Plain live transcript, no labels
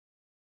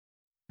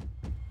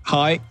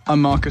Hi,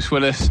 I'm Marcus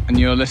Willis, and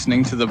you're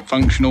listening to the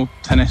Functional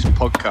Tennis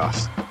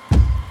Podcast.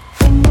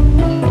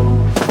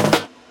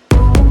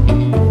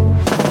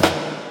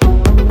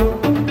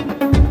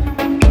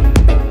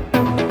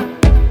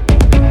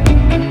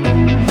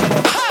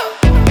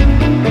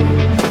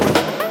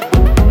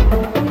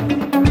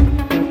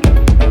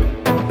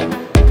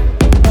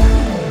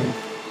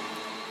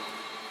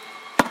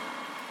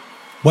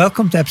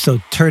 Welcome to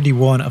episode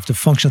 31 of the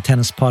Functional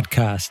Tennis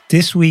Podcast.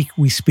 This week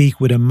we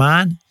speak with a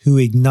man who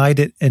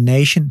ignited a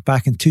nation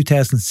back in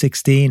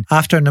 2016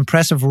 after an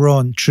impressive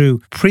run through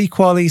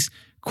pre-qualies,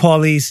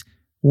 qualies,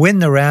 winning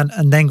the round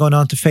and then going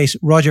on to face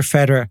Roger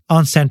Federer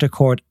on centre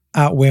court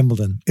at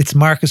Wimbledon. It's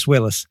Marcus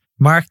Willis.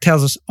 Mark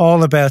tells us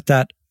all about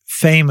that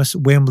famous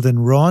Wimbledon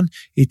run.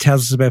 He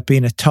tells us about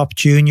being a top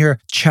junior,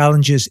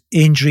 challenges,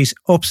 injuries,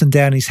 ups and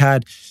downs he's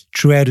had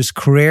throughout his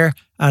career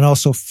and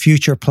also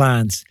future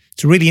plans.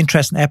 It's a really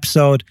interesting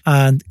episode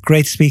and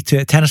great to speak to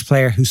a tennis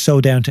player who's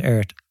so down to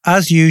earth.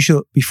 As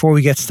usual, before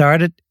we get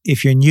started,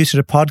 if you're new to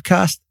the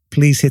podcast,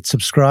 please hit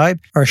subscribe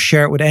or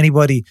share it with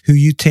anybody who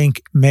you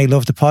think may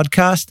love the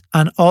podcast.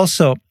 And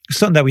also,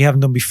 something that we haven't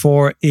done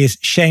before is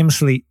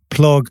shamelessly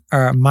plug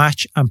our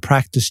match and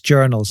practice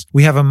journals.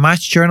 We have a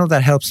match journal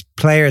that helps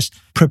players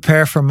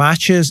prepare for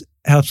matches,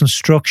 helps them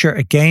structure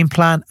a game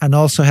plan, and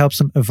also helps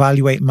them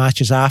evaluate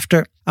matches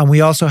after. And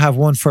we also have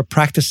one for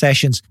practice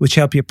sessions, which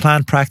help you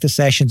plan practice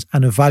sessions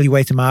and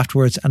evaluate them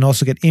afterwards and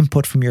also get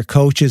input from your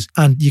coaches.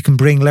 And you can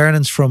bring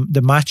learnings from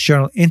the match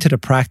journal into the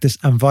practice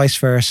and vice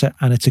versa.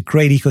 And it's a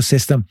great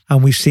ecosystem.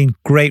 And we've seen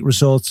great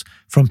results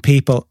from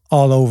people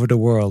all over the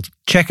world.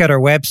 Check out our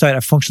website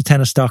at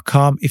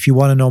functionaltennis.com if you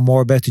want to know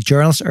more about the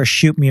journals or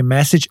shoot me a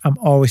message. I'm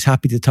always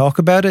happy to talk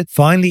about it.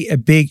 Finally, a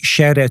big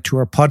shout out to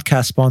our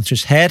podcast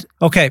sponsors, Head.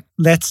 Okay,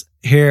 let's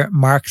hear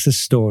Marcus's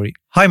story.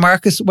 Hi,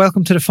 Marcus.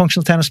 Welcome to the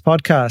Functional Tennis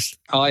Podcast.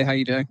 Hi, how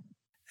you doing?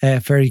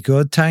 Very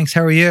good, thanks.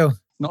 How are you?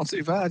 Not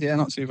too bad. Yeah,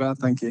 not too bad.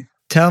 Thank you.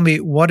 Tell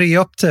me, what are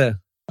you up to?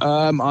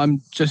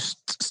 I'm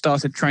just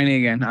started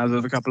training again as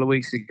of a couple of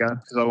weeks ago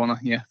because I want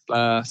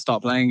to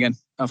start playing again.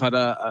 I've had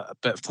a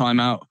bit of time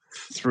out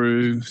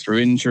through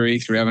injury,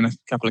 through having a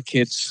couple of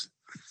kids,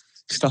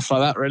 stuff like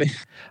that. Really.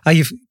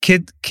 You've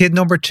kid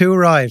number 2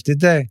 arrived,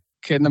 did they?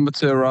 Kid number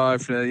 2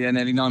 arrived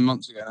nearly 9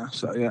 months ago now.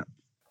 So yeah.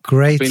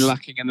 Great. I've been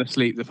lacking in the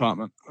sleep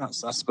department.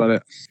 That's about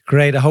it.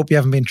 Great. I hope you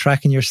haven't been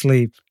tracking your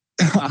sleep.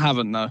 I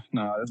haven't. No.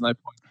 There's no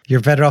point. You're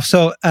better off.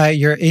 So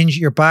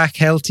you're back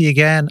healthy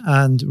again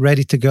and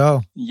ready to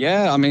go.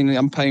 Yeah, I mean,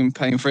 I'm pain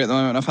free at the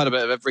moment. I've had a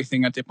bit of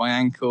everything. I did my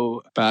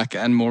ankle, back,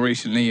 and more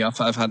recently I've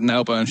had an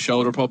elbow and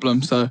shoulder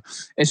problem. So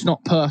it's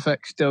not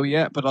perfect still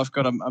yet, but I've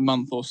got a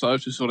month or so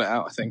to sort it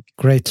out, I think.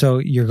 Great. So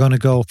you're going to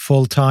go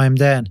full time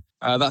then?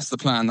 That's the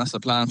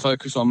plan.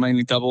 Focus on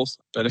mainly doubles.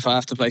 But if I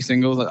have to play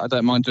singles, I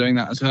don't mind doing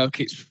that as well.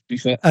 Keeps me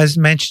fit. As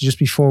mentioned just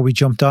before we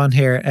jumped on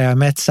here, I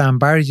met Sam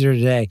Barry the other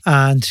day,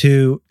 and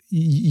who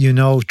you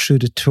know through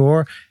the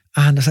tour.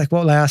 And I was like,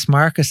 well, I asked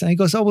Marcus. And he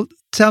goes, oh, well,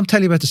 Sam,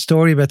 tell you about the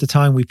story about the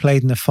time we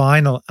played in the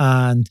final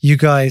and you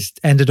guys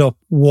ended up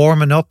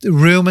warming up,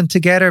 rooming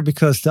together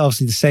because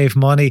obviously to save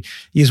money,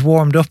 you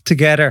warmed up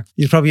together.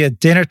 You probably had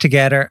dinner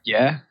together.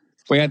 Yeah.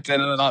 We had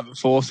dinner the night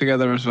before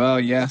together as well,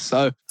 yeah.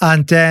 So,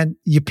 and then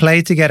you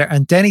played together,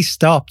 and then he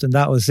stopped, and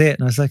that was it.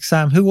 And I was like,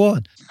 Sam, who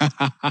won?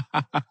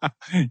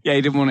 Yeah,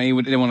 he didn't want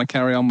to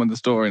carry on with the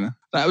story. No.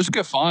 That was a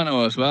good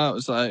final as well.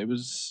 It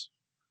was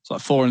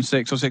like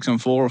 4-6 or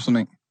 6-4 or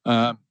something.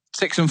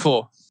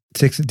 6-4.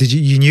 Did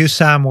you knew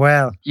Sam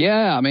well?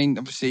 Yeah, I mean,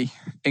 obviously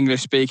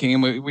English speaking,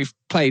 and we've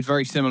played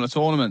very similar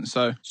tournaments,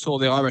 so saw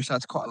the Irish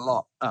lads quite a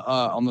lot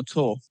on the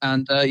tour.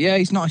 And yeah,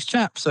 he's a nice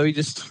chap, so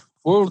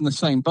we're all in the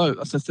same boat.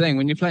 That's the thing.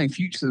 When you're playing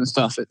futures and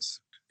stuff, it's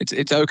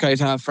okay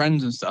to have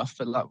friends and stuff.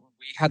 But like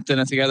we had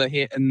dinner together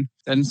here, and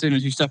then as soon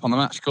as you step on the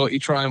match court, you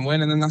try and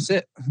win, and then that's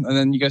it. And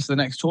then you go to the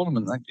next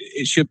tournament. Like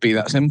it should be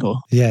that simple.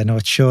 Yeah, no,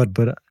 it should.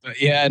 But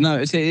yeah, no,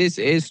 it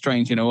is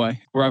strange in a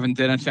way. We're having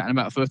dinner, chatting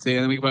about footy,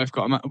 and then we both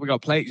got to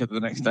play each other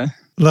the next day.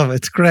 Love it.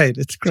 It's great.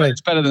 It's great. So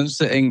it's better than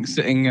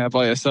sitting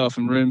by yourself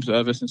in room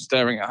service and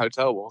staring at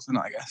hotel walls, isn't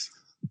it? I guess.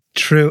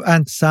 True.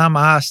 And Sam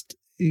asked.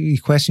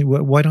 You question,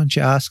 why don't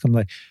you ask him,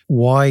 like,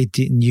 why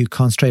didn't you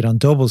concentrate on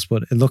doubles?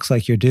 But it looks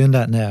like you're doing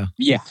that now.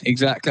 Yeah,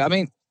 exactly. I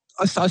mean,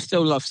 I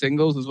still love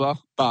singles as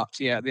well. But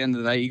yeah, at the end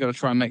of the day, you got to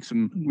try and make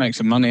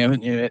some money,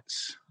 haven't you?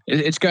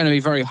 It's going to be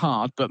very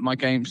hard, but my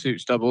game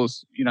suits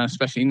doubles,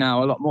 especially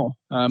now a lot more.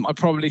 I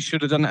probably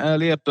should have done it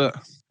earlier, but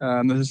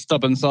there's a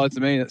stubborn side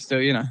to me that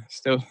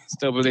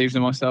still believes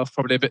in myself,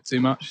 probably a bit too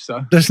much.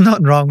 So there's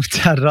nothing wrong with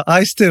that at all.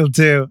 I still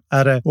do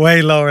at a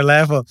way lower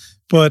level.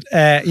 But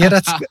yeah,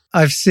 that's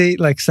I've seen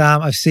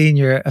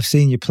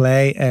you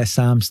play.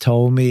 Sam's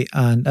told me,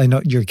 and I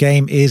know your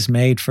game is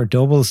made for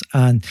doubles,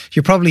 and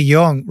you're probably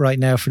young right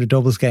now for the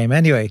doubles game.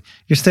 Anyway,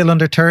 you're still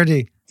under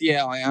 30.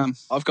 Yeah, I am.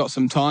 I've got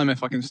some time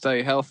if I can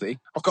stay healthy.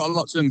 I've got a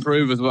lot to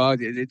improve as well.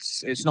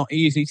 It's not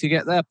easy to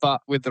get there,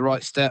 but with the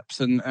right steps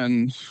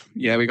and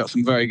yeah, we got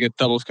some very good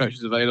doubles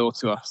coaches available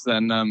to us.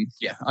 Then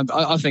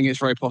I think it's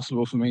very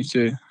possible for me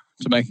to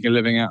making a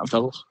living out of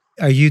doubles.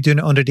 Are you doing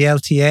it under the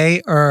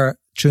LTA or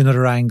through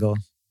another angle?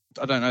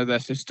 I don't know their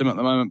system at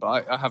the moment,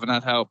 but I haven't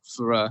had help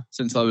for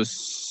since I was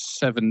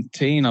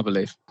 17, I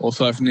believe.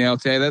 Also from the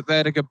LTA, they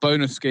had a good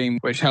bonus scheme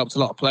which helped a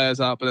lot of players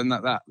out, but then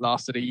that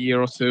lasted a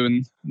year or two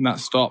and that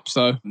stopped.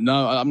 So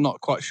no, I'm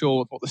not quite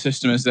sure what the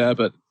system is there,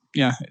 but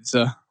yeah, it's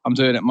I'm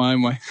doing it my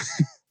own way.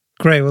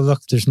 Great. Well,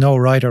 look, there's no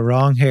right or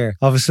wrong here.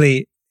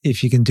 Obviously,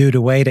 if you can do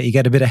the way that you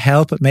get a bit of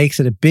help, it makes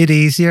it a bit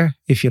easier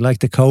if you like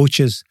the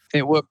coaches.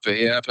 It would be,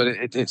 yeah, but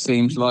it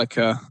seems like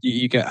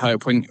you get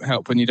help when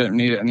you don't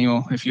need it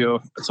anymore. If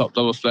you're a top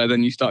doubles player,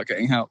 then you start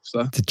getting help.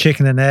 So it's a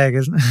chicken and egg,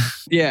 isn't it?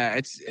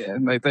 Yeah,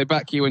 they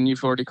back you when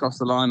you've already crossed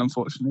the line,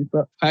 unfortunately.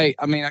 But hey,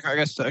 I mean, I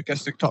guess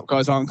the top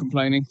guys aren't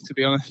complaining, to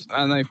be honest,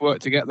 and they've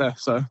worked to get there.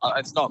 So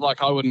it's not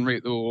like I wouldn't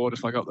reap the reward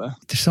if I got there.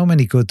 There's so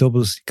many good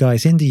doubles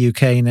guys in the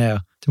UK now.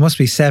 There must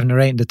be 7 or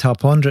 8 in the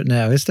top 100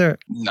 now, is there?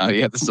 No,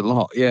 yeah, there's a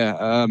lot,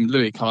 yeah.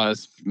 Louis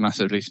Kyer's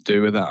massively to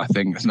do with that, I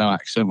think. There's no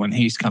accident when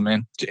he's come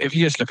in. If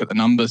you just look at the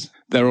numbers,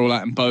 they're all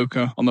out in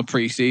Boca on the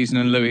pre-season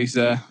and Louis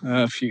there,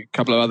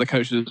 couple of other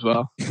coaches as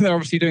well. They're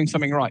obviously doing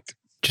something right.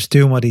 Just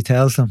doing what he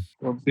tells them.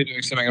 We're obviously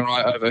doing something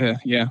right over here,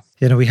 yeah.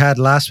 You know, we had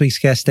last week's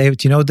guest, Dave.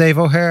 Do you know Dave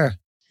O'Hare?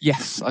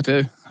 Yes, I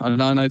do. I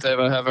know Dave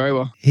O'Hare very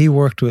well. He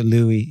worked with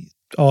Louis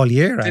all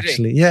year,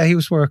 actually. Yeah, he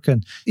was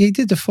working. He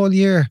did the full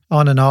year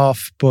on and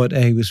off, but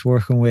he was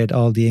working with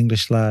all the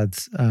English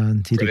lads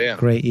and he did a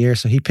great year.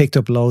 So he picked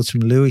up loads from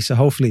Louis. So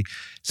hopefully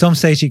some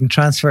stage you can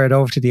transfer it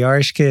over to the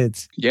Irish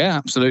kids. Yeah,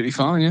 absolutely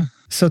fine, yeah.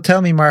 So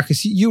tell me,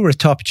 Marcus, you were a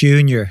top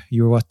junior.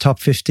 You were top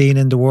 15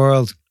 in the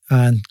world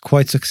and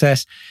quite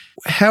success.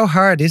 How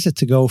hard is it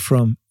to go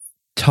from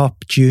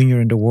top junior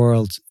in the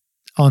world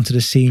onto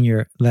the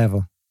senior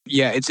level?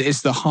 Yeah,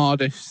 it's the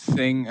hardest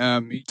thing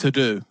to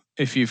do.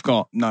 If you've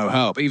got no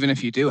help, even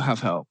if you do have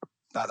help,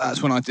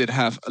 that's when I did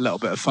have a little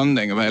bit of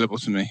funding available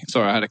to me.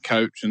 Sorry, I had a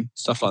coach and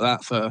stuff like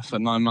that for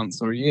 9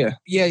 months or a year.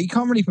 Yeah, you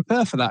can't really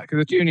prepare for that because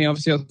the junior,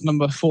 obviously, I was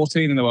number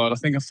 14 in the world. I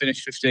think I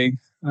finished 15.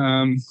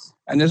 And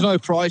there's no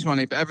prize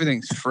money, but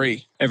everything's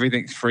free.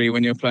 Everything's free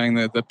when you're playing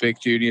the big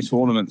junior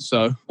tournaments.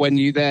 So when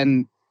you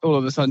then, all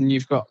of a sudden,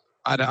 you've got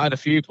I had a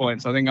few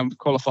points. I think I'm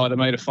qualified. I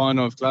made a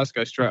final of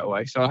Glasgow straight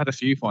away. So I had a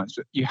few points.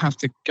 But you have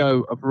to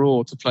go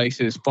abroad to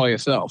places by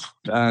yourself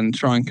and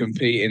try and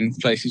compete in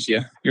places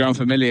you're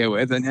unfamiliar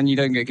with. And you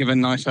don't get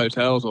given nice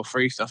hotels or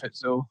free stuff.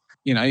 It's all,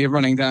 you're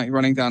running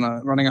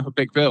up a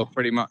big bill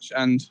pretty much.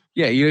 And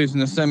yeah, you lose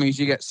in the semis,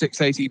 you get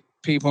 680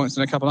 P points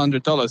and a couple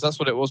 $100. That's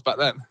what it was back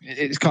then.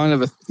 It's kind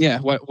of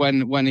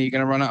when are you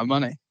going to run out of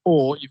money?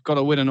 Or you've got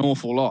to win an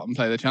awful lot and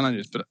play the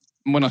challenges. But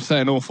when I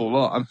say an awful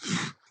lot,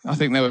 I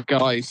think there were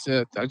guys,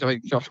 I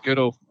think Josh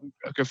Goodall,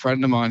 a good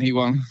friend of mine, he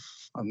won,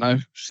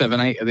 7,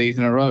 8 of these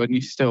in a row, and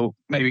he's still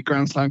maybe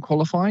Grand Slam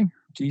qualifying.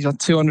 He's had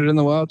 200 in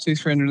the world,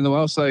 300 in the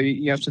world, so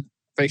you have to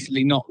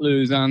basically not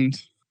lose and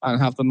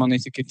have the money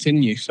to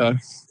continue. So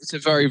it's a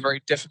very,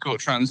 very difficult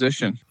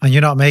transition. And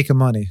you're not making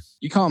money?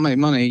 You can't make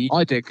money.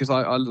 I did because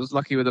I was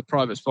lucky with a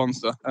private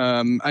sponsor.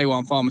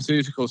 A1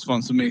 Pharmaceuticals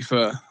sponsored me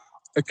for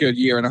a good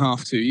year and a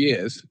half, 2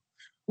 years.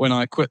 When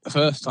I quit the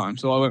first time.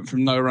 So I went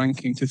from no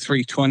ranking to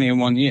 320 in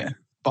 1 year.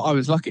 But I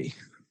was lucky.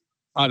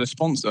 I had a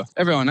sponsor.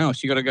 Everyone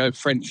else, you got to go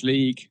French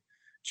League,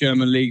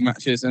 German League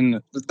matches. And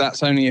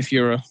that's only if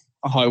you're a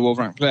high world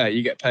ranked player.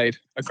 You get paid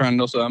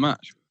 $1,000 or so a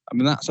match. I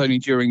mean, that's only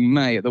during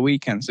May at the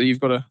weekend. So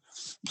you've got to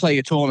play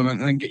your tournament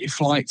and then get your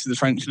flight to the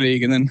French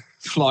League and then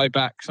fly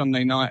back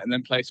Sunday night and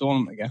then play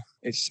tournament again.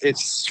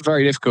 It's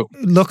very difficult.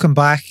 Looking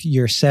back,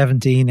 you're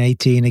 17,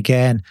 18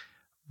 again.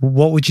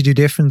 What would you do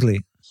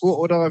differently? What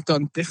would I have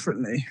done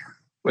differently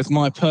with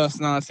my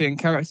personality and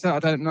character? I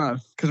don't know.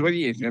 Because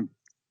when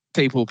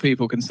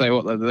people can say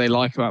what they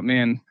like about me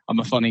and I'm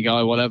a funny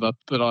guy, whatever.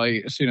 But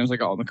as soon as I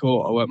got on the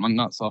court, I worked my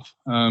nuts off.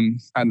 And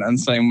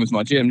same with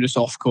my gym, just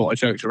off court, I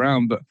joked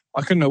around. But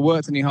I couldn't have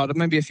worked any harder.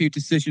 Maybe a few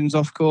decisions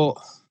off court.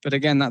 But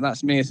again,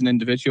 that's me as an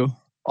individual.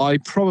 I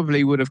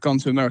probably would have gone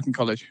to American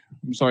college.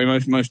 I'm sorry,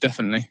 most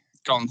definitely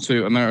gone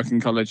to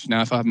American college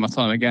now if I had my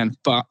time again.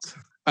 But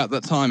at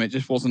that time, it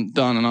just wasn't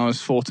done, and I was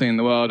 14 in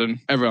the world, and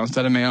everyone's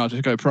telling me I'll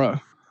just go pro.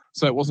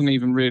 So it wasn't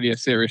even really a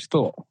serious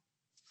thought.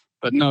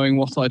 But knowing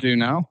what I do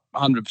now,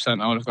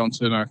 100% I would have gone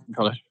to American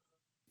college.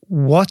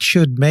 What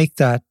should make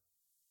that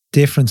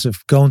difference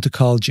of going to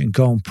college and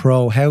going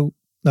pro?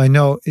 I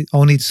know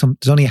there's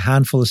only a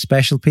handful of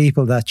special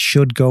people that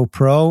should go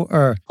pro,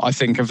 or I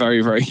think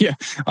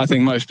I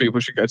think most people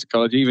should go to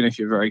college, even if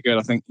you're very good.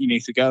 I think you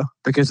need to go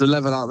because the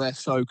level out there is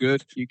so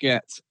good. You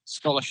get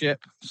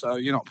scholarship, so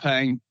you're not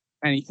paying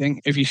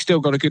anything. If you still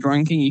got a good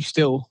ranking, you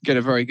still get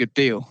a very good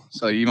deal.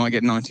 So you might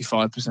get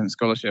 95%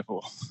 scholarship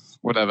or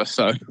whatever.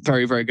 So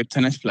very, very good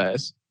tennis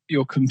players.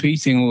 You're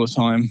competing all the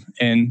time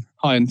in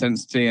high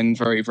intensity and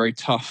very, very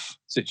tough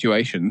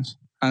situations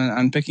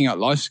and picking up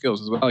life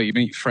skills as well. You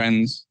meet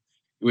friends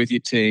with your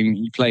team,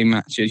 you play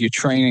matches, you're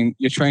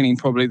training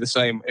probably the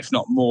same, if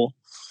not more,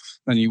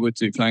 than you would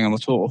do playing on the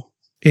tour.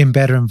 In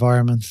better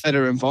environments,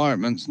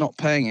 not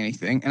paying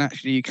anything. And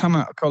actually you come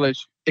out of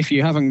college if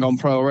you haven't gone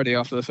pro already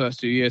after the first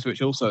 2 years,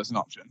 which also is an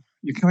option,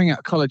 you're coming out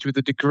of college with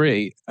a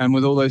degree and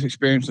with all those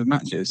experience of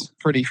matches,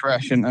 pretty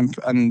fresh,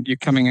 and you're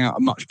coming out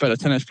a much better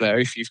tennis player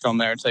if you've gone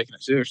there and taken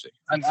it seriously.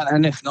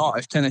 And if not,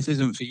 if tennis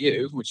isn't for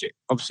you, which it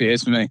obviously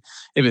is for me,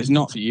 if it's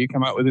not for you,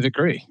 come out with a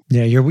degree.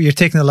 Yeah, you're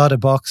ticking a lot of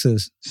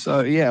boxes.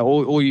 So yeah,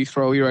 or you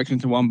throw all your eggs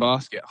into one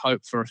basket,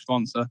 hope for a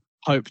sponsor,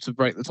 hope to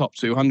break the top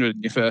 200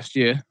 in your first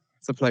year,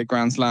 to play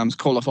Grand Slams,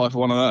 qualify for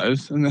one of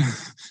those, and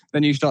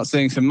then you start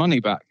seeing some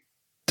money back.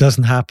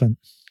 Doesn't happen.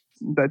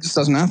 That just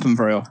doesn't happen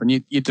very often.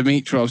 Your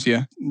Dimitrovs,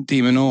 your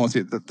Demonors,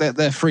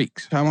 they're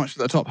freaks. How much of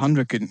the top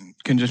 100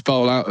 can just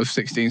bowl out of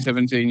 16,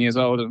 17 years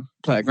old and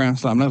play at Grand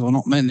Slam level?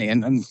 Not many.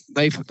 And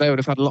they would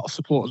have had a lot of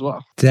support as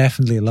well.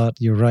 Definitely a lot.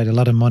 You're right. A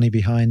lot of money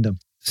behind them.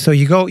 So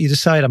you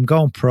decide, I'm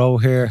going pro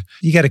here.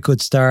 You get a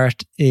good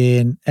start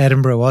in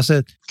Edinburgh, was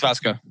it?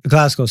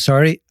 Glasgow,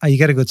 sorry. You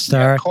get a good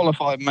start. Yeah,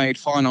 qualified, made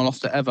final off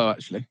to Evo,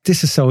 actually.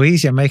 This is so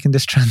easy. I'm making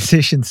this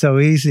transition so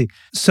easy.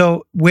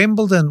 So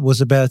Wimbledon was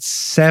about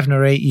 7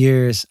 or 8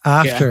 years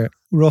after,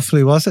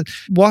 roughly, was it?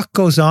 What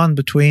goes on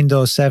between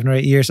those 7 or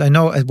 8 years? I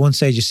know at one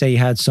stage you say you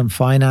had some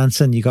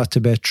financing. You got to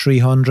about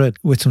 300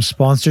 with some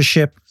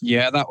sponsorship.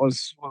 Yeah, that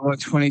was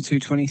 22,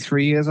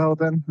 23 years old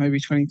then,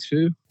 maybe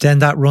 22. Then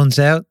that runs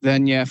out.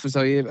 Then, yeah,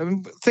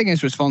 the thing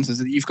is with sponsors,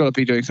 that you've got to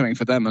be doing something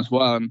for them as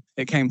well. And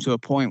it came to a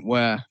point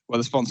where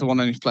the sponsor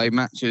wanted me to play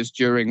matches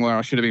during where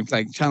I should have been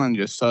playing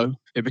challenges. So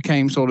it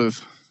became sort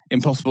of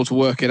impossible to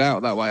work it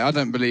out that way. I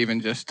don't believe in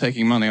just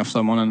taking money off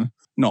someone and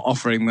not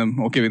offering them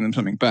or giving them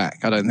something back.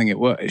 I don't think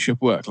it should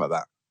work like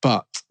that.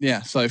 But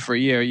yeah, so for a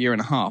year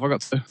and a half, I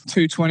got to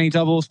 220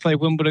 doubles, played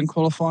Wimbledon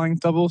qualifying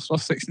doubles,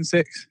 lost 6 and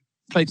 6.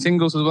 Played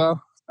singles as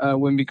well,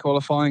 Wimby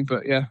qualifying,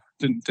 but yeah,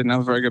 didn't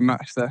have a very good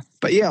match there.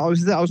 But yeah, I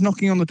was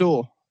knocking on the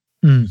door.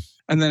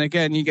 And then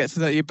again, you get to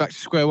that, you're back to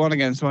square one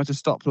again. So I had to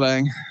stop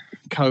playing,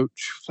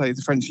 coach, play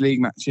the French league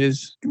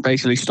matches,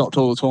 basically stopped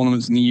all the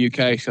tournaments in the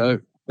UK. So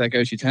there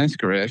goes your tennis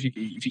career. If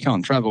you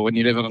can't travel when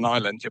you live on an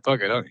island, you're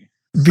buggered, aren't you?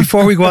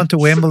 Before we go on to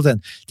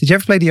Wimbledon, did you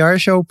ever play the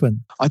Irish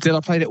Open? I did. I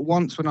played it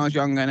once when I was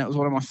younger, and it was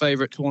one of my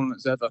favourite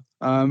tournaments ever.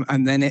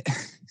 And then it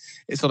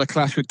sort of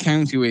clashed with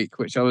County Week,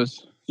 which I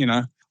was,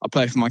 I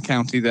play for my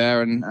county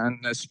there, and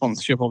there's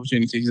sponsorship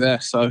opportunities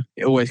there. So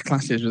it always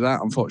clashes with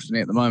that,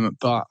 unfortunately, at the moment.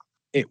 But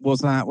it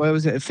was where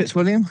was it? At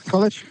Fitzwilliam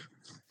College?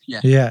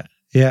 Yeah.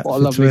 What a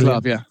lovely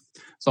club, yeah.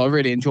 So I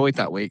really enjoyed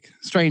that week.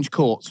 Strange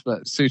courts,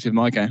 but suited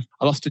my game.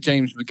 I lost to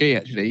James McGee,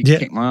 actually. He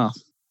kicked my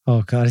ass.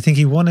 Oh, God. I think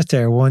he won it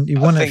there. I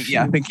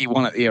think he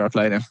won it the year I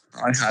played him.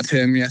 I had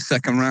him,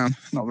 second round.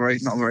 Not very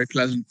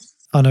pleasant.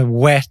 On a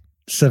wet,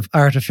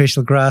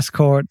 artificial grass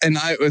court. And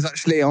it was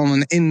actually on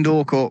an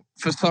indoor court.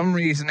 For some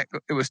reason,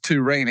 it was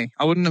too rainy.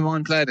 I wouldn't have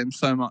mind playing him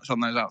so much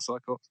on those outside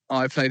courts.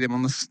 I played him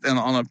on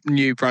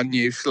a brand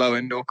new, slow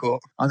indoor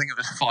court. I think it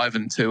was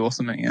 5-2 or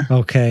something, yeah.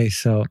 Okay,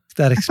 so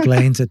that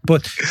explains it.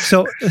 But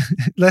so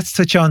let's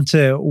touch on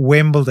to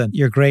Wimbledon,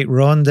 your great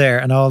run there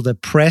and all the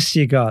press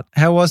you got.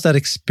 How was that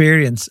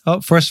experience? Oh,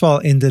 first of all,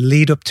 in the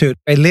lead up to it,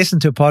 I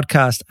listened to a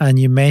podcast and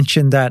you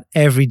mentioned that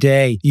every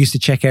day you used to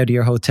check out of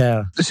your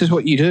hotel. This is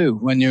what you do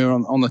when you're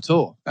on the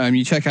tour.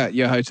 You check out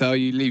your hotel,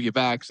 you leave your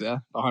bags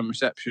there behind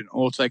reception,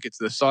 or take it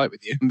to the site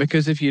with you.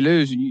 Because if you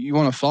lose, you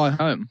want to fly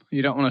home.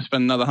 You don't want to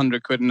spend another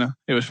 100 quid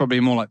it was probably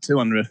more like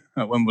 200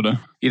 at Wimbledon.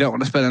 You don't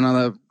want to spend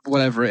another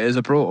whatever it is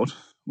abroad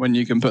when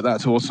you can put that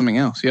towards something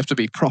else. You have to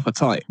be proper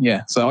tight.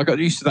 Yeah. So I got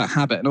used to that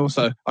habit, and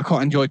also I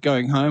quite enjoyed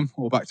going home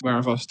or back to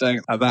wherever I was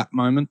staying at that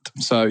moment.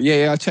 So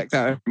I checked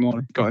out every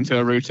morning, got into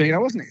a routine. I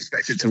wasn't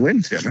expected to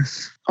win, to be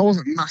honest. I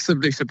wasn't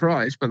massively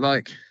surprised, but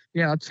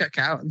I'd check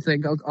out and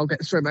think I'll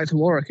get straight back to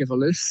Warwick if I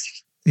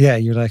lose. Yeah,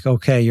 you're like,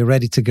 okay, you're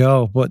ready to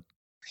go. But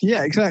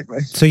yeah, exactly.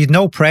 So you'd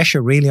no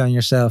pressure really on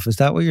yourself. Is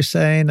that what you're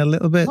saying a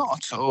little bit?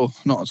 Not at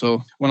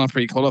all. When I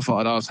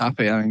pre-qualified, I was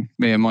happy. I mean,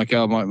 me and my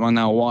girl, my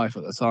now wife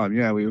at the time,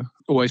 we were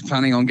always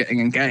planning on getting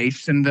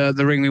engaged. And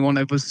the ring we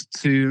wanted was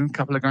a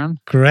couple of grand.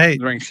 Great.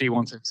 The ring she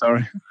wanted,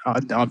 sorry. I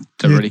don't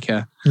really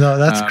care. No,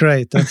 that's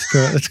great. That's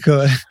good. That's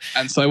good.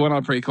 And so when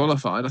I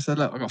pre-qualified, I said,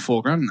 look, I got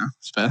 4 grand now.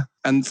 Spare.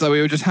 And so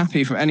we were just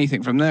happy for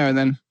anything from there. And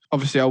then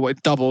obviously I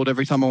doubled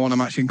every time I won a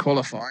match in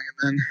qualifying.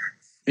 And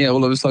then,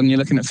 all of a sudden you're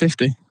looking at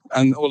 50.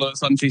 And all of a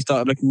sudden she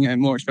started looking at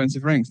more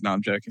expensive rings. No,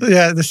 I'm joking.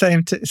 Yeah, the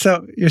same.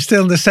 So you're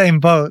still in the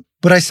same boat.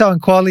 But I saw in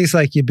qualies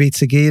you beat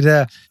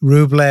Sagita,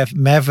 Rublev,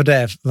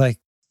 Medvedev,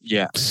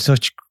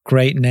 such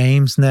great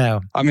names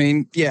now. I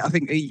mean, I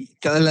think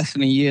less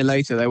than a year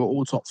later, they were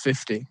all top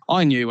 50.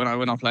 I knew when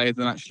I played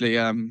them, actually,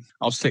 I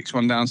was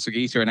 6-1 down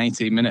Sagita in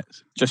 18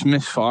 minutes. Just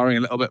misfiring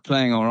a little bit,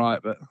 playing all right,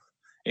 but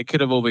it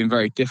could have all been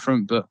very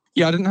different. But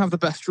I didn't have the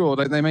best draw.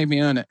 They made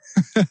me earn it.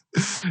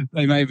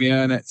 They made me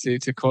earn it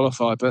to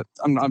qualify. But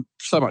I'm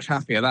so much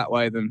happier that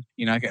way than,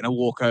 getting a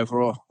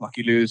walkover or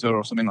lucky loser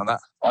or something like that.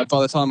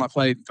 By the time I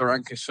played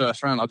Berankis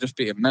first round, I just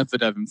beat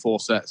Medvedev in 4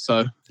 sets.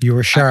 So you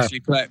were sharp.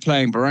 Actually,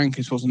 playing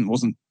Berankis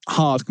wasn't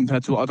hard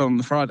compared to what I'd done on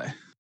the Friday.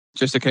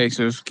 Just a case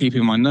of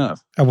keeping my nerve.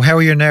 How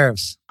are your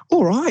nerves?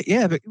 All right,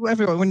 yeah. But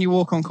when you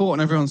walk on court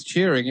and everyone's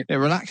cheering, it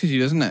relaxes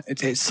you, doesn't it?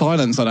 It's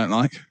silence I don't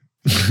like.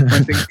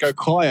 when things go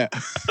quiet,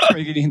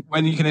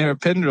 when you can hear a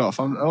pin drop.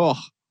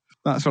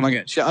 That's when I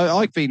get.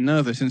 I've been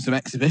nervous in some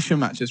exhibition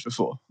matches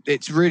before.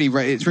 It's really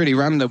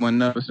random when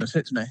nervousness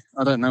hits me.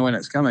 I don't know when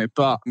it's coming,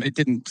 but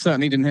it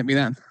certainly didn't hit me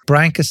then.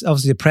 Brancas,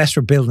 obviously the press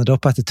were building it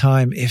up at the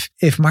time.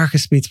 If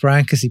Marcus beats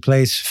Brancas, he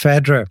plays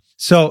Federer.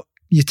 So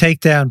you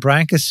take down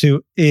Brancas,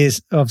 who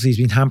is obviously he's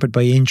been hampered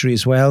by injury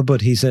as well, but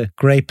he's a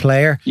great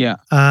player. Yeah.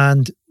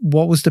 And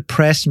what was the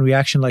press and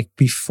reaction like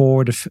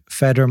before the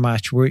Federer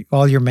match? Were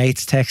all your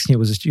mates texting you?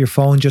 Was it your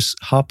phone just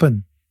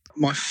hopping?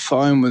 My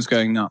phone was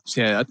going nuts.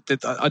 Yeah,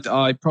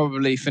 I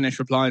probably finished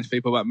replying to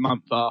people about a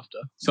month after.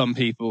 Some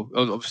people,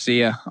 obviously,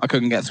 yeah, I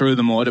couldn't get through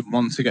them all. I didn't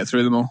want to get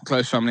through them all.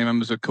 Close family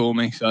members would call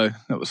me, so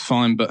that was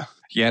fine. But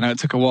yeah, no, it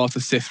took a while to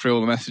sift through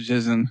all the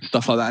messages and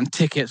stuff like that. And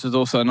tickets was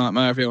also a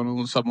nightmare. Everyone all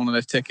of a sudden wanted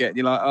a ticket. And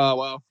you're like, oh,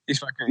 well, you've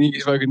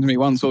spoken to me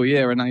once all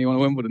year and now you want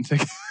a Wimbledon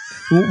ticket.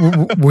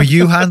 Were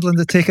you handling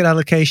the ticket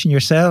allocation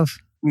yourself?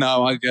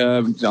 No, I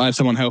had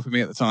someone helping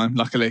me at the time,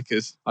 luckily,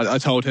 because I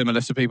told him a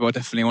list of people I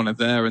definitely wanted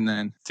there and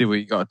then do what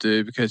you got to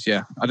do because,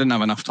 yeah, I didn't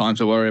have enough time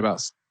to worry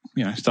about,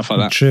 stuff like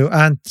that. True.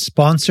 And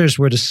sponsors,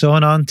 were the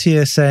Sun on to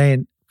you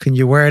saying, can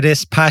you wear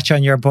this patch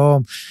on your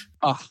bum?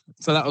 Oh,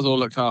 so that was all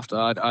looked after.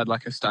 I had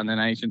like a stand-in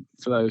agent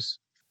for those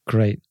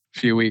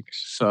few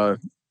weeks. So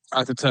I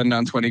had to turn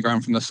down 20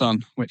 grand from the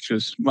Sun, which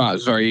was, it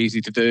was very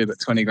easy to do,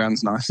 but 20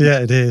 grand's nice. Yeah,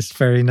 it is.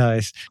 Very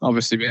nice.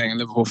 Obviously, being a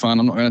Liverpool fan,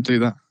 I'm not going to do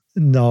that.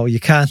 No, you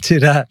can't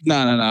do that. No.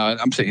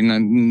 I'm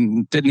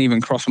sitting, didn't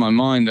even cross my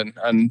mind.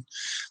 And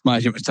my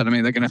agent was telling me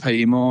they're going to pay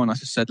you more. And I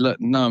just said,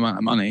 look, no amount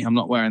of money. I'm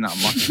not wearing that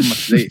on my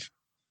sleeve.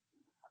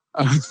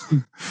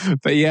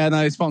 But yeah,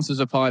 no,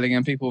 sponsors are piling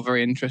in. People are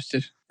very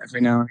interested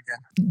every now and again.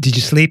 Did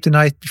you sleep the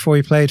night before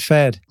you played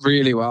Fed?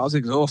 Really well. I was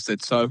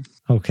exhausted. So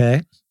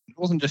okay. It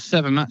wasn't just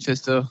 7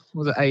 matches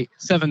was it 8?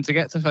 7 to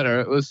get to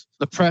Federer. It was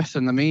the press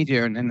and the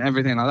media and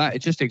everything like that. It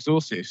just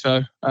exhausts you.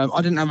 So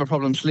I didn't have a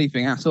problem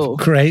sleeping at all.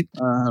 Great.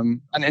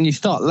 And you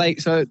start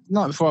late. So the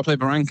night before I played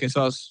Barrancas,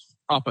 I was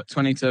up at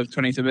 20 to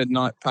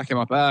midnight, packing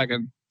my bag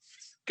and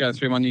going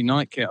through my new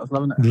night kit. I was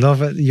loving it.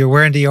 Love it. You're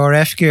wearing the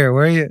RF gear,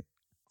 were you?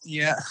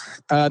 Yeah.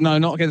 No,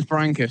 not against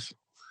Barrancas.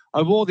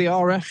 I wore the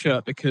RF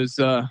shirt because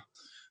to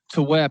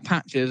wear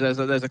patches,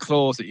 there's a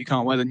clause that you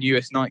can't wear the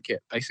newest night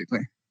kit,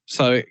 basically.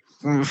 So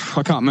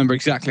I can't remember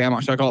exactly how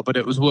much I got, but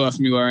it was worth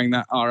me wearing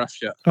that RF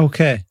shirt.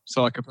 Okay.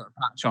 So I could put a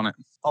patch on it.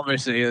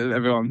 Obviously,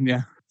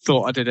 everyone,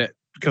 thought I did it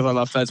because I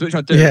love Feds, which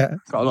I do. Yeah.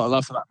 Got a lot of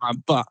love for that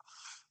man, but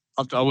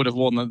I would have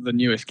worn the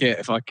newest kit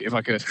if I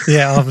could.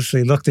 Yeah,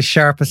 obviously. Look the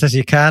sharpest as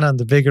you can on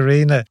the big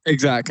arena.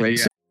 Exactly,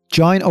 yeah.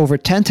 Join over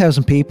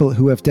 10,000 people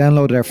who have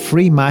downloaded our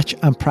free match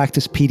and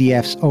practice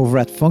PDFs over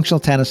at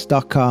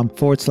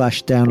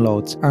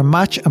functionaltennis.com/downloads. Our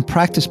match and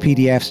practice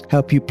PDFs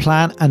help you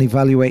plan and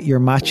evaluate your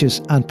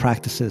matches and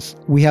practices.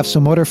 We have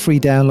some other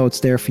free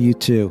downloads there for you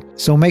too.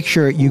 So make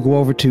sure you go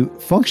over to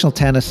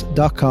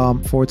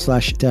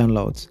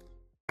functionaltennis.com/downloads.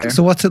 Yeah.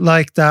 So what's it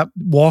like that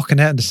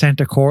walking out in the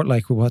centre court,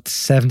 like with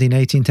 17,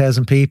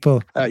 18,000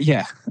 people?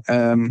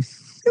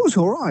 It was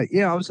all right.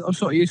 Yeah, I was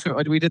sort of used to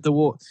it. We did the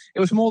walk. It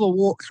was more the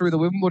walk through the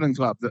Wimbledon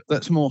club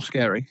that's more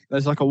scary.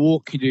 There's like a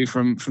walk you do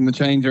from the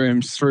change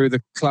rooms through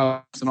the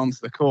clubs and onto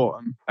the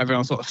court, and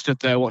everyone sort of stood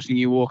there watching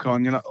you walk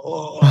on. You're like,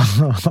 oh.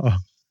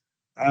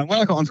 And when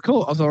I got onto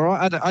court, I was all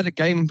right. I had a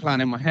game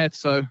plan in my head,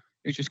 so it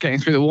was just getting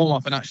through the warm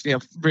up, and actually,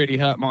 I've really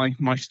hurt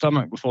my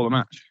stomach before the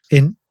match.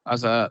 I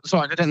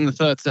did it in the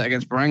third set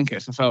against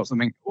Barrancas. I felt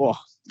something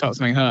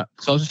hurt.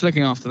 So I was just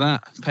looking after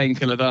that,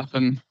 painkillered up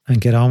and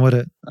get on with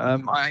it.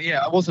 I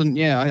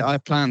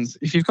had plans.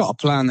 If you've got a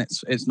plan,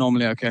 it's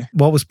normally okay.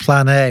 What was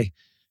plan A?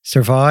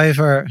 Survive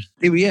or?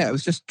 It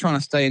was just trying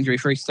to stay injury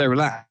free, stay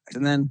relaxed.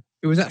 And then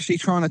it was actually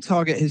trying to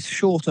target his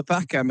shorter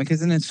backhand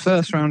because in his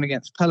first round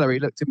against Pella, he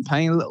looked in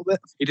pain a little bit.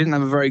 He didn't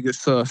have a very good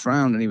first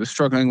round and he was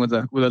struggling with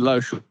a low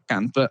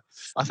shorthand, but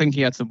I think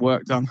he had some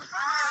work done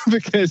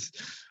because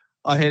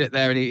I hit it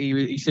there and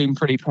he seemed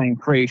pretty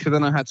pain-free. So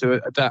then I had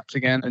to adapt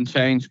again and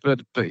change. But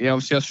yeah,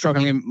 obviously I was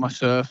struggling with my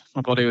serve.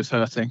 My body was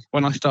hurting.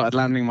 When I started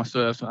landing my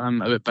serve a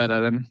bit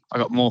better, then I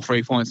got more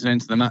 3 points and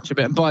into the match a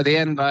bit. And by the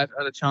end, I had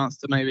a chance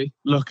to maybe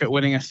look at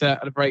winning a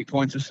set at a break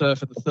point of serve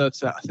for the third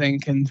set, I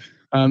think. And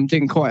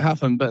didn't quite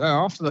happen. But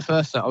after the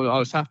first set, I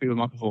was happy with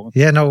my performance.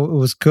 Yeah, no, it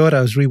was good.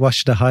 I was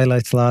rewatching the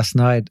highlights last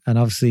night. And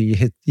obviously you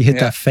hit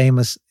that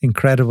famous,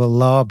 incredible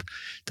lob.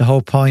 The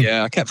whole point.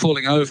 Yeah, I kept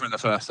falling over in the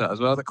first set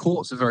as well. The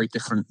courts are very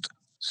different.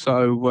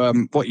 So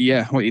what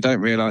you don't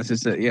realise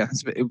is that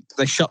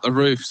they shut the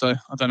roof. So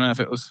I don't know if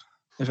I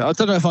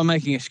don't know if I'm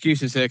making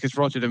excuses here because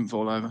Roger didn't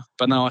fall over.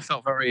 But no, I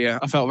felt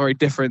very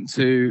different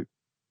to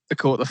the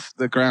court.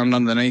 The ground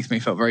underneath me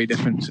felt very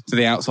different to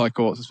the outside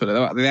courts.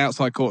 The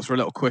outside courts were a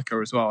little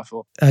quicker as well, I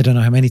thought. I don't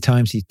know how many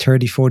times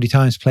 30, 40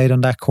 times played on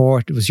that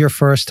court. It was your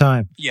first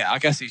time. Yeah, I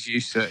guess he's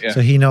used to it, yeah.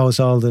 So he knows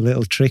all the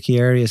little tricky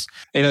areas.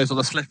 He knows all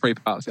the slippery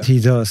parts. Yeah. He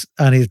does.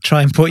 And he'll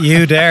try and put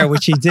you there,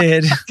 which he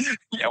did.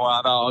 Yeah,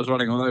 well, no, I was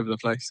running all over the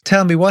place.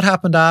 Tell me, what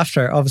happened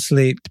after?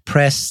 Obviously, the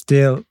press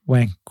still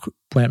went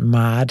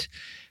mad.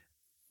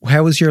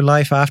 How was your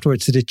life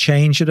afterwards? Did it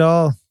change at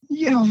all?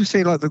 Yeah,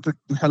 obviously like the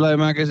Hello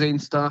magazine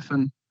stuff,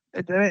 and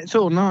it's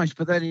all nice,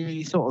 but then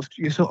you sort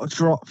of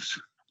dropped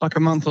like a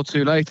month or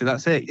two later.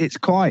 That's it. It's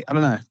quite, I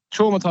don't know,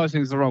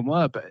 traumatizing is the wrong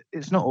word, but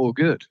it's not all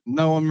good.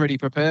 No one really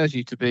prepares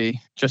you to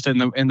be just in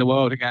the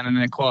world again and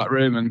in a quiet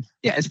room, and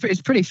yeah,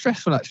 it's pretty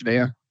stressful actually.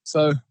 Yeah.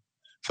 So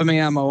for me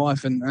and my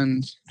wife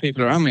and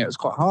people around me, it was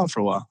quite hard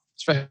for a while,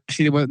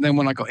 especially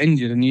when I got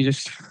injured, and you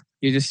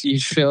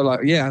feel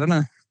like, yeah, I don't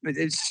know.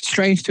 It's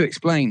strange to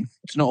explain.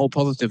 It's not all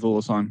positive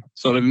all the time.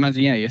 Sort of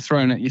imagine, yeah, you're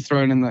thrown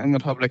in the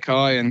public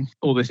eye and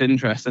all this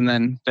interest, and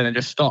then it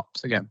just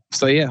stops again.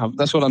 So yeah,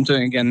 that's what I'm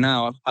doing again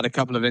now. I've had a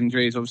couple of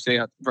injuries. Obviously,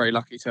 I'm very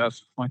lucky to have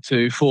my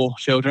 4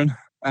 children,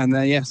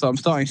 and so I'm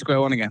starting square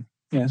one again.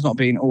 Yeah, it's not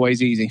been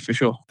always easy for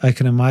sure. I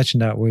can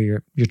imagine that, where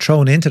you're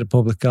thrown into the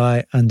public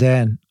eye, and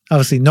then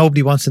obviously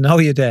nobody wants to know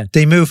you. Then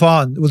they move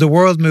on. Well, the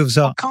world moves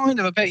on. Kind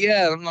of a bit,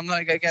 yeah. I'm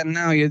like, again,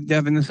 now you're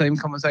having the same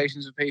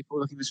conversations with people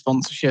looking for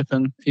sponsorship,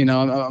 and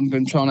I'm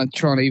been trying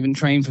to even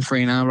train for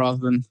free now rather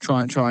than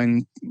try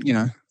and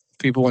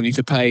people want you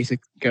to pay to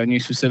go and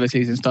use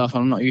facilities and stuff.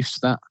 I'm not used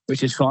to that,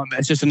 which is fine, but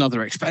it's just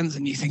another expense.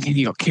 And you're thinking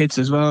you got kids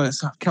as well.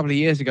 It's a couple of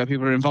years ago,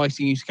 people were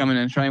inviting you to come in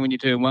and train when you're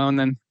doing well, and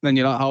then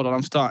you're like, hold on,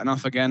 I'm starting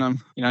off again.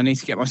 I need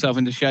to get myself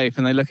into shape,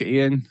 and they look at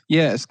you and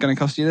yeah, it's going to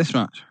cost you this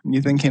much. And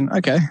you're thinking,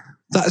 okay,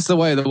 that's the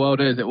way the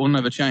world is. It will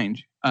never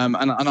change. And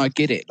I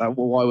get it. Like,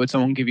 well, why would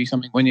someone give you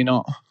something when you're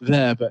not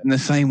there? But in the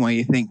same way,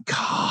 you think,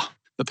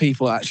 the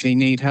people actually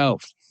need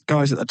help.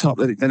 Guys at the top,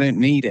 they don't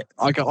need it.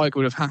 I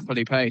would have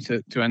happily paid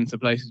to enter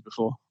places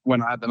before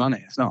when I had the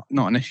money. It's not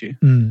an issue.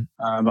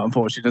 But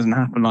unfortunately, it doesn't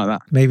happen like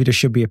that. Maybe there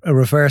should be a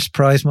reverse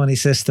prize money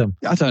system.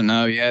 I don't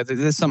know. Yeah,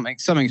 there's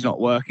something's not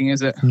working,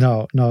 is it?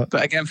 No.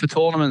 But again, for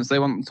tournaments, they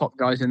want the top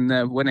guys in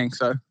there winning,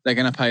 so they're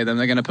going to pay them.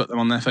 They're going to put them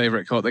on their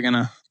favourite court. They're going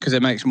to, because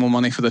it makes more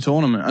money for the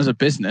tournament. As a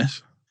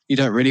business, you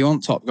don't really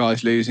want top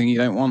guys losing. You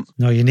don't want.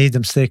 No, you need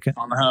them sticking.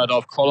 Unheard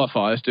of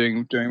qualifiers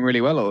doing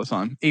really well all the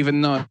time, even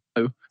though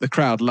the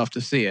crowd love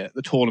to see it.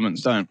 The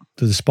tournaments don't.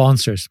 To the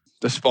sponsors.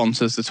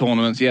 The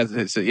tournaments,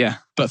 yeah.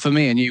 But for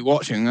me and you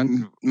watching, I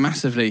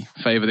massively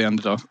favour the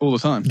underdog all the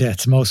time. Yeah,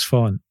 it's most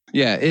fun.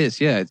 Yeah, it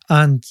is, yeah.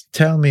 And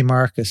tell me,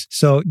 Marcus,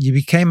 so you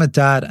became a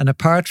dad, and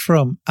apart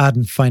from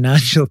adding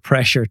financial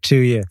pressure to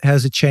you,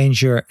 how's it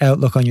changed your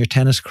outlook on your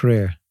tennis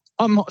career?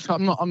 I'm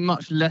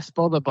much less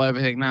bothered by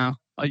everything now.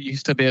 I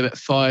used to be a bit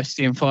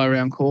feisty and fiery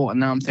on court,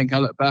 and now I'm thinking, I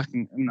look back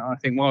and I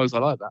think, why was I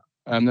like that?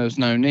 There's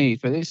no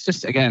need. But it's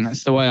just, again,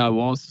 that's the way I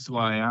was, that's the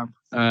way I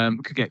am.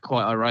 Could get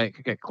quite irate,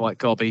 could get quite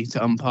gobby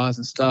to umpires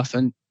and stuff,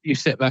 and you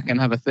sit back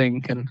and have a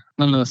think, and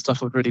none of the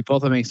stuff would really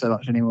bother me so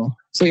much anymore.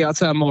 So yeah, I'd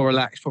say I'm more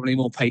relaxed, probably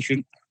more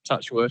patient,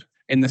 touch wood.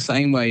 In the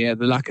same way, yeah,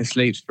 the lack of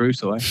sleep's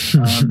brutal.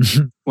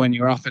 When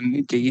you're up,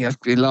 and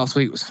last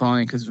week was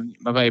fine because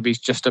my baby's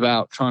just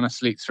about trying to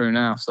sleep through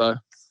now, so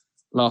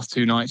last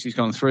 2 nights she's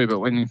gone through. But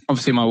when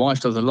obviously my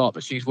wife does a lot,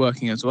 but she's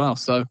working as well.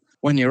 So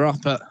when you're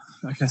up at,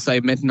 like I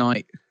say,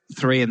 midnight,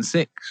 3 and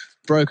 6,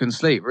 broken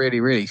sleep really,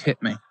 really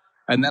hit me.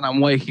 And then I'm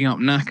waking up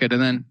knackered,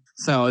 and then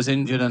so I was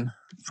injured and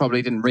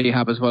probably didn't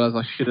rehab as well as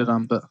I should have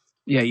done. But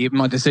yeah,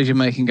 my decision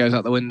making goes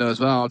out the window as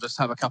well. I'll just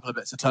have a couple of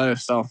bits of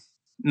toast. I'll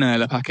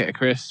nail a packet of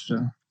crisps,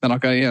 and then I'll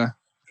go, yeah.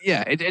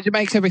 It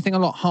makes everything a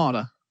lot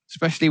harder,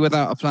 especially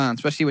without a plan,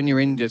 especially when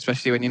you're injured,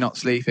 especially when you're not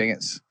sleeping.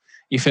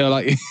 You feel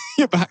like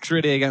your back's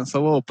really against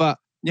the wall. But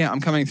yeah, I'm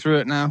coming through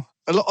it now.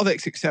 A lot of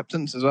it's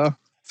acceptance as well.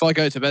 If I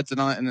go to bed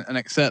tonight and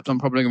accept, I'm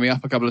probably going to be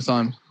up a couple of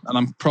times, and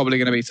I'm probably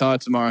going to be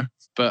tired tomorrow.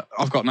 But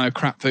I've got no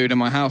crap food in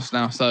my house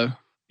now, so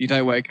you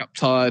don't wake up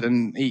tired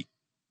and eat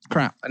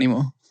crap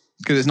anymore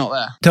because it's not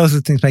there. Those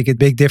things make a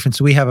big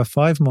difference. We have a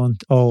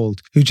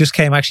 5-month-old who just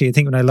came, actually, I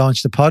think when I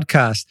launched the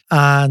podcast,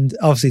 and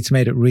obviously it's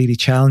made it really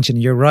challenging.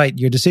 You're right.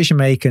 Your decision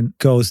making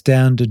goes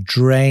down the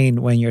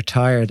drain when you're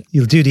tired.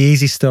 You'll do the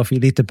easy stuff.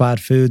 You'll eat the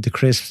bad food, the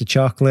crisps, the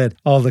chocolate,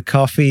 all the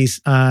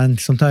coffees, and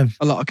sometimes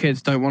a lot of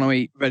kids don't want to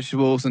eat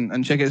vegetables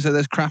and chicken, so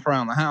there's crap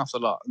around the house a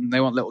lot, and they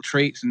want little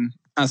treats, and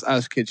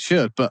as kids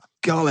should. But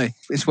golly,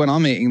 it's when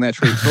I'm eating their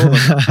treats for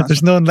them.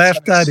 There's none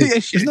left, Daddy.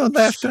 There's none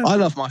left. Daddy. I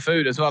love my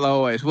food as well. I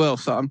always will.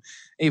 So I'm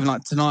even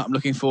like tonight, I'm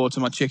looking forward to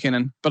my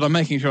chicken, but I'm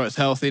making sure it's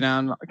healthy now.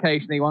 And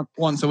occasionally,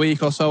 once a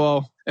week or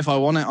so, if I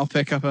want it, I'll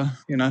pick up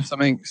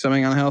something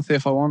unhealthy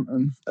if I want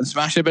and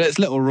smash it. But it's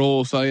little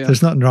raw, so yeah.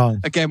 There's nothing wrong.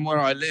 Again, where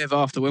I live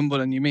after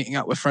Wimbledon, you're meeting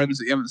up with friends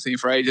that you haven't seen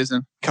for ages,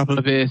 and a couple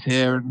of beers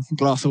here and a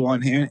glass of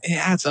wine here. It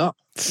adds up.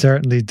 It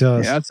certainly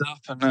does. It adds up,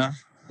 and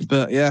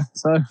but yeah.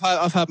 So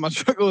I've had my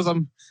struggles.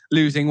 I'm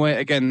losing weight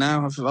again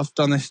now. I've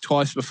done this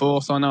twice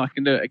before, so I know I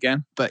can do it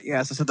again. But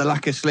yeah, as I said, the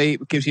lack of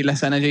sleep gives you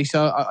less energy.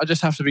 So I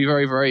just have to be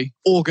very, very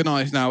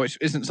organised now, which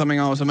isn't something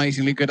I was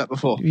amazingly good at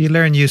before. You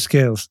learn new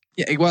skills.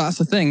 Yeah, well, that's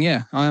the thing.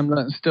 Yeah, I am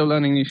still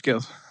learning new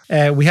skills.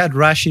 We had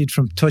Rashid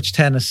from Touch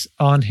Tennis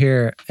on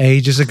here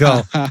ages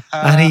ago,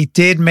 and he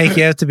did make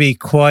you out to be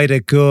quite a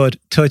good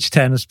touch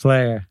tennis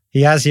player.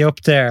 He has you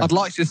up there. I'd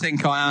like to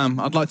think I am.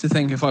 I'd like to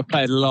think if I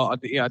played a lot,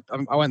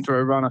 I went through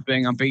a run of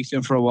being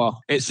unbeaten for a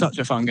while. It's such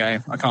a fun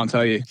game. I can't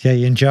tell you. Yeah,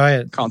 you enjoy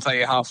it. Can't tell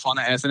you how fun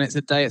it is. And it's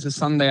a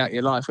Sunday out of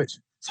your life, which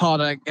it's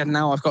harder again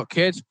now I've got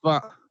kids,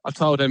 but I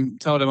told him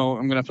I'm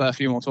going to play a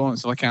few more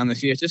tournaments if I can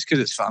this year, just because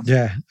it's fun.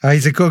 Yeah,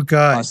 he's a good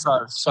guy.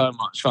 So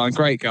much fun.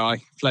 Great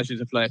guy. Pleasure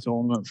to play a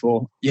tournament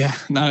for. Yeah,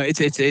 no,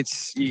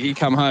 it's you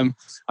come home.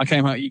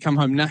 You come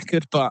home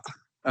knackered, but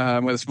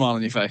with a smile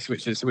on your face,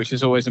 which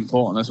is always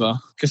important as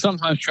well. Because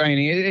sometimes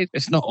training,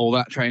 it's not all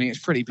that training. It's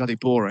pretty bloody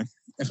boring,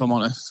 if I'm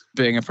honest,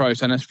 being a pro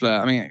tennis player.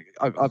 I mean,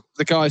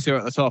 the guys who are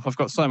at the top, I've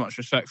got so much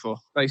respect for.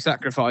 They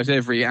sacrifice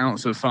every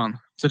ounce of fun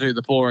to do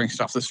the boring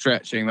stuff, the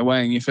stretching, the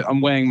weighing.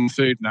 I'm weighing my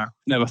food now.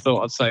 Never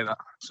thought I'd say that.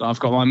 So I've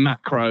got my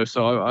macro,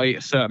 so I eat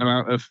a certain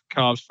amount of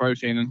carbs,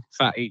 protein and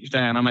fat each day,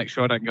 and I make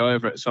sure I don't go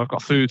over it. So I've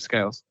got food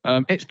scales.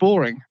 It's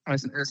boring.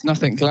 There's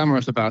nothing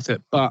glamorous about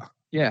it, but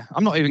yeah,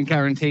 I'm not even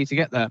guaranteed to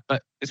get there,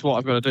 but it's what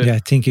I've got to do. Yeah, I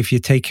think if you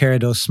take care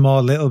of those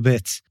small little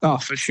bits. Oh,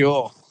 for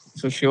sure.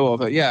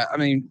 But yeah, I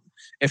mean,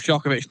 if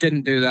Djokovic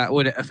didn't do that,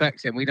 would it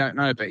affect him? We don't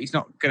know, but he's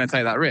not going to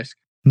take that risk.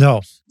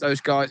 No.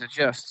 Those guys are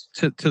just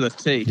to the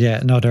T.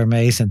 Yeah, no, they're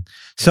amazing.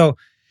 So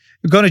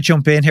we're going to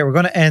jump in here. We're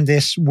going to end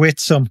this with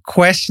some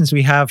questions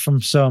we have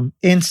from some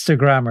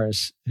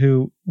Instagrammers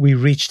who we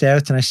reached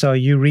out and I saw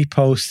you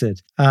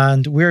reposted.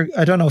 And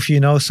I don't know if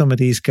you know some of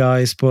these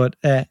guys, but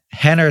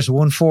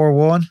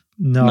Henners141.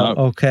 No.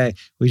 Okay.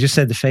 We just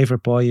said the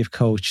favourite boy you've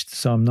coached,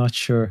 so I'm not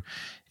sure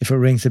if it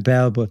rings a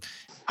bell, but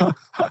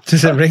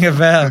does it ring a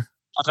bell?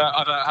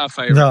 I don't have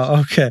favourites. No,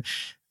 okay.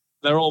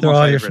 They're all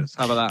my favourites.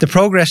 How about that? The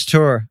Progress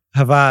Tour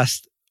have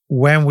asked,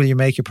 when will you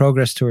make your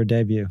Progress Tour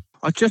debut?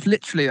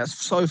 That's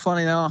so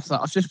funny they asked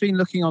that. I've just been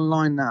looking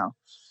online now,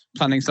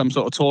 planning some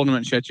sort of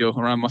tournament schedule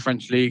around my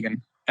French league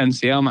and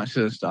NCL matches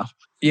and stuff.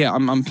 Yeah,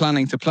 I'm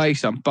planning to play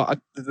some, but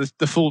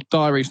the full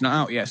diary's not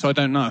out yet, so I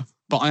don't know.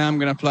 But I am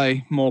going to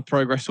play more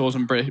Progress Tours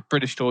and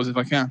British Tours if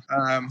I can.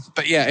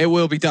 But yeah, it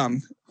will be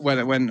done when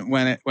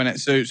it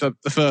suits.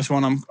 The first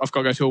one, I've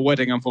got to go to a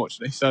wedding,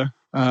 unfortunately, so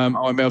I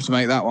won't be able to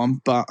make that one.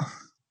 But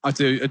I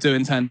do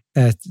intend.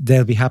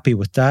 They'll be happy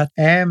with that.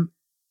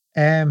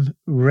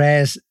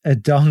 Rez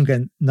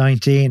Adongan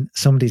 19.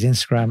 Some of these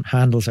Instagram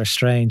handles are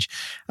strange.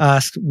 I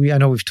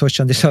know we've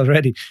touched on this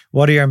already.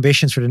 What are your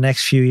ambitions for the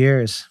next few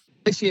years?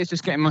 This year's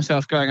just getting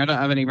myself going. I don't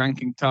have any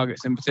ranking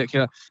targets in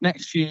particular.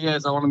 Next few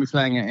years, I want to be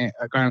playing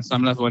at Grand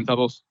Slam level in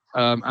doubles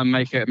and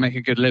make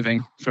a good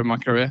living from my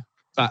career.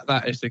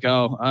 That is the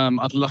goal.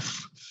 I'd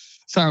love.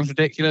 Sounds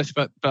ridiculous,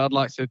 but I'd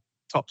like to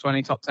top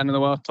 20, top 10 in the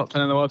world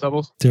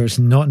doubles. There's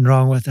nothing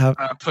wrong with that.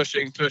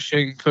 Pushing for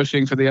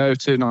the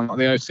O2. No, not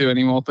the O2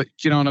 anymore. But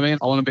do you know what I mean?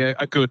 I want to be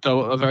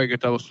a very good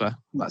doubles player.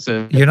 That's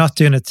it. You're not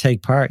doing it to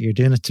take part. You're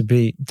doing it to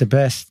be the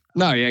best.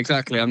 No, yeah,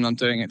 exactly. I'm not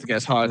doing it to get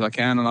as high as I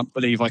can, and I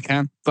believe I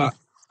can. But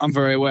I'm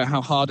very aware how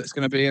hard it's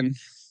going to be, and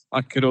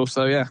I could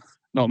also,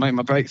 not make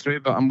my breakthrough,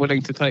 but I'm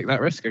willing to take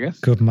that risk, I guess.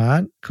 Good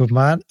man.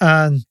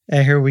 And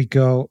here we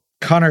go.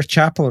 Connor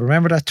Chappell,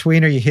 remember that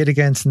tweener you hit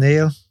against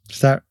Neil? Does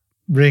that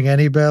ring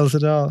any bells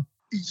at all?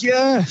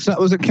 Yes, that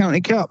was a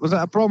County Cup. Was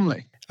that at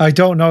Bromley? I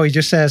don't know. He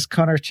just says,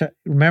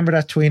 remember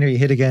that tweener you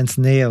hit against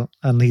Neil?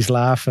 And he's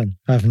laughing.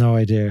 I have no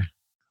idea.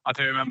 I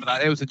do remember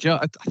that. It was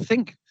I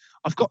think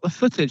I've got the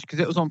footage because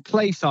it was on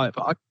Play Site,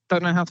 but I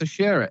don't know how to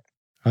share it.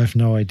 I have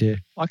no idea.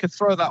 I could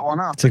throw that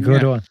one up. It's a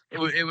good one. It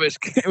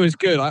was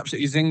good. I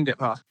absolutely zinged it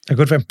past. A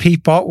good friend,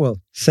 Pete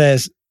Botwell,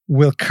 says,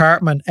 will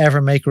Cartman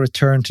ever make a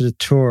return to the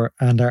tour,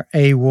 and are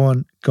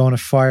A1 going to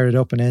fire it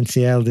up in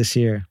NCL this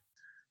year?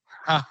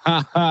 A1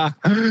 are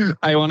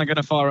going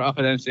to fire it up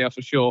in NCL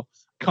for sure.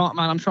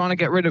 Cartman, I'm trying to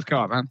get rid of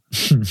Cartman.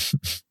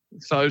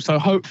 So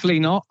hopefully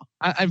not.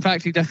 In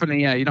fact, he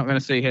definitely, you're not going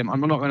to see him.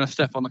 I'm not going to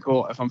step on the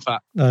court if I'm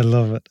fat. I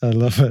love it.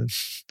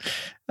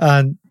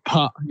 And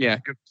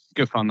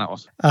good fun that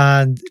was.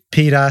 And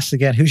Pete asked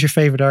again, who's your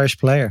favourite Irish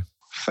player?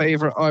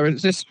 Favourite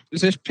Irish? Is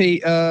this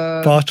Pete?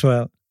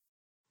 Botwell.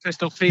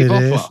 Crystal Pete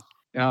Botwell.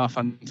 Yeah,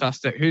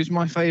 fantastic. Who's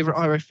my favourite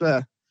Irish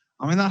player?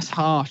 I mean, that's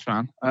harsh,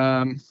 man.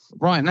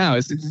 Right now,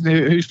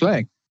 who's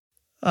playing?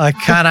 I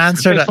can't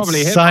answer that.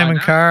 Simon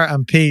Carr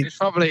and Pete. It's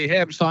probably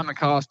him. Simon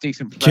Carr's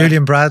decent player.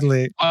 Julian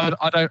Bradley. I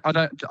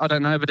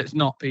don't know, but it's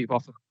not Pete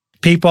Botwell.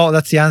 Pete Botwell,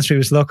 that's the answer he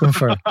was looking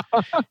for.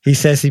 He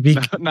says he'd be.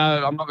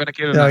 No, I'm not going to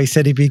give him. No, that. He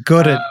said he'd be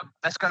good at.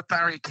 Let's go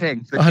Barry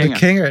King. The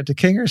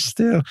Kinger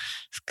still.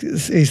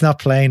 He's not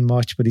playing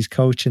much, but he's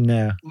coaching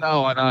now.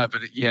 No, I know,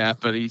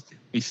 but he's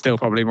still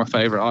probably my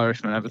favourite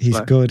Irishman ever. He's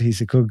good.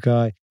 He's a good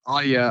guy.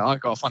 I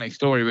got a funny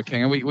story with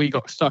King, and we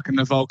got stuck in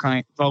the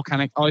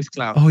volcanic ice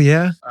cloud. Oh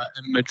yeah,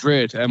 in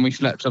Madrid, and we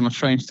slept on the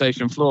train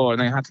station floor,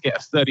 and they had to get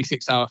a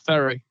 36-hour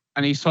ferry.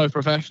 And he's so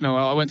professional.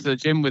 I went to the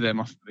gym with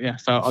him.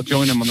 So I'll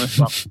join him on this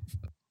one.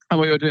 And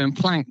we were doing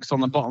planks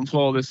on the bottom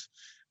floor of this,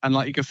 and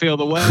like you could feel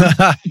the wave.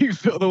 You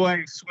feel the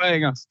wave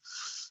swaying us.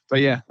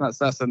 But yeah,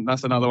 that's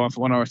another one for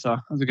when I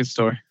retire. That's a good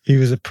story. He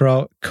was a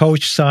pro.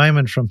 Coach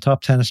Simon from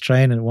Top Tennis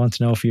Training wants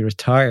to know if he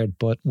retired,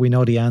 but we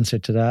know the answer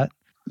to that.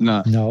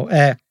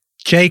 No.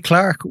 Jay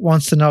Clark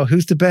wants to know,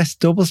 who's the best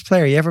doubles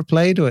player you ever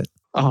played with?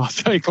 Oh,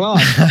 Jay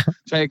Clark.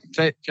 Jay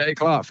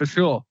Clark for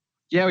sure.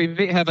 Yeah, we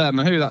beat Heather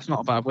Mahoo. That's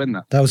not a bad win.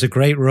 That was a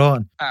great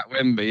run at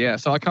Wimby. Yeah,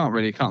 so I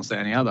can't say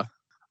any other.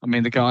 I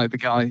mean, the guy.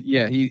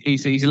 Yeah,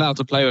 he's allowed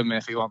to play with me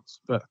if he wants.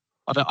 But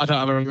I don't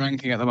have a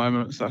ranking at the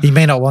moment. So He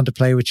may not want to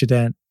play with you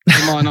then.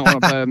 he might not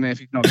want to play with me if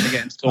he's not going to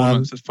get into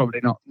tournaments. It's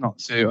probably not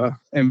too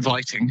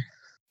inviting.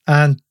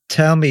 And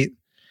tell me,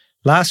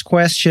 last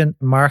question,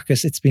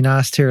 Marcus, it's been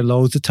asked here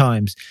loads of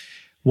times.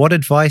 What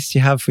advice do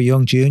you have for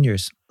young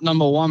juniors?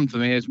 Number one for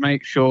me is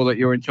make sure that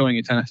you're enjoying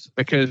your tennis,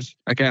 because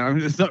again, I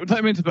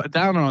don't mean to put a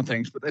downer on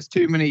things, but there's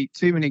too many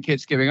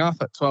kids giving up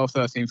at 12,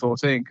 13,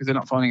 14 because they're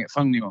not finding it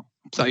fun anymore.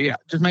 So yeah,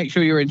 just make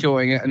sure you're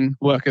enjoying it and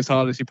work as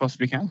hard as you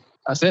possibly can.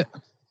 That's it.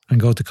 And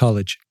go to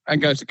college.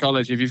 And go to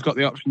college. If you've got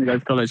the option to go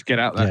to college, get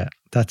out there. Yeah,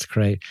 that's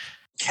great.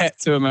 Get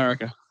to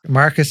America.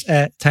 Marcus,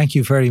 thank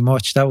you very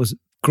much. That was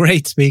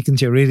great speaking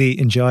to you. Really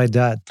enjoyed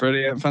that.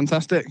 Brilliant.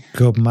 Fantastic.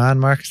 Good man,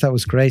 Marcus. That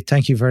was great.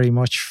 Thank you very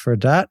much for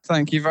that.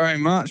 Thank you very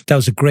much. That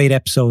was a great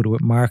episode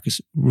with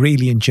Marcus.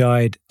 Really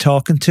enjoyed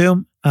talking to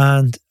him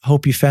and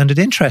hope you found it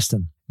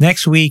interesting.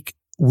 Next week,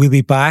 we'll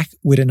be back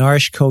with an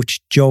Irish coach,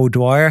 Joe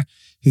Dwyer,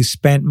 who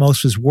spent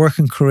most of his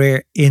working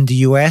career in the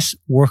US,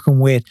 working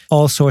with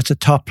all sorts of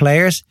top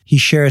players. He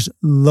shares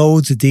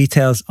loads of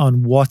details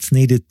on what's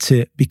needed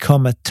to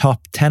become a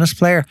top tennis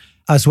player,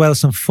 as well as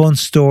some fun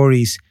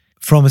stories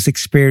from his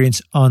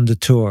experience on the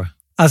tour.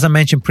 As I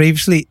mentioned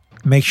previously,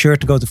 make sure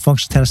to go to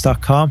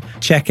functionaltennis.com,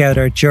 check out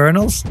our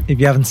journals if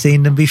you haven't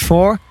seen them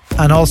before,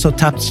 and also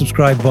tap the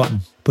subscribe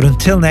button. But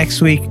until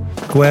next week,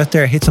 go out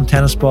there, hit some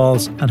tennis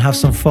balls and have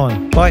some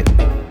fun. Bye.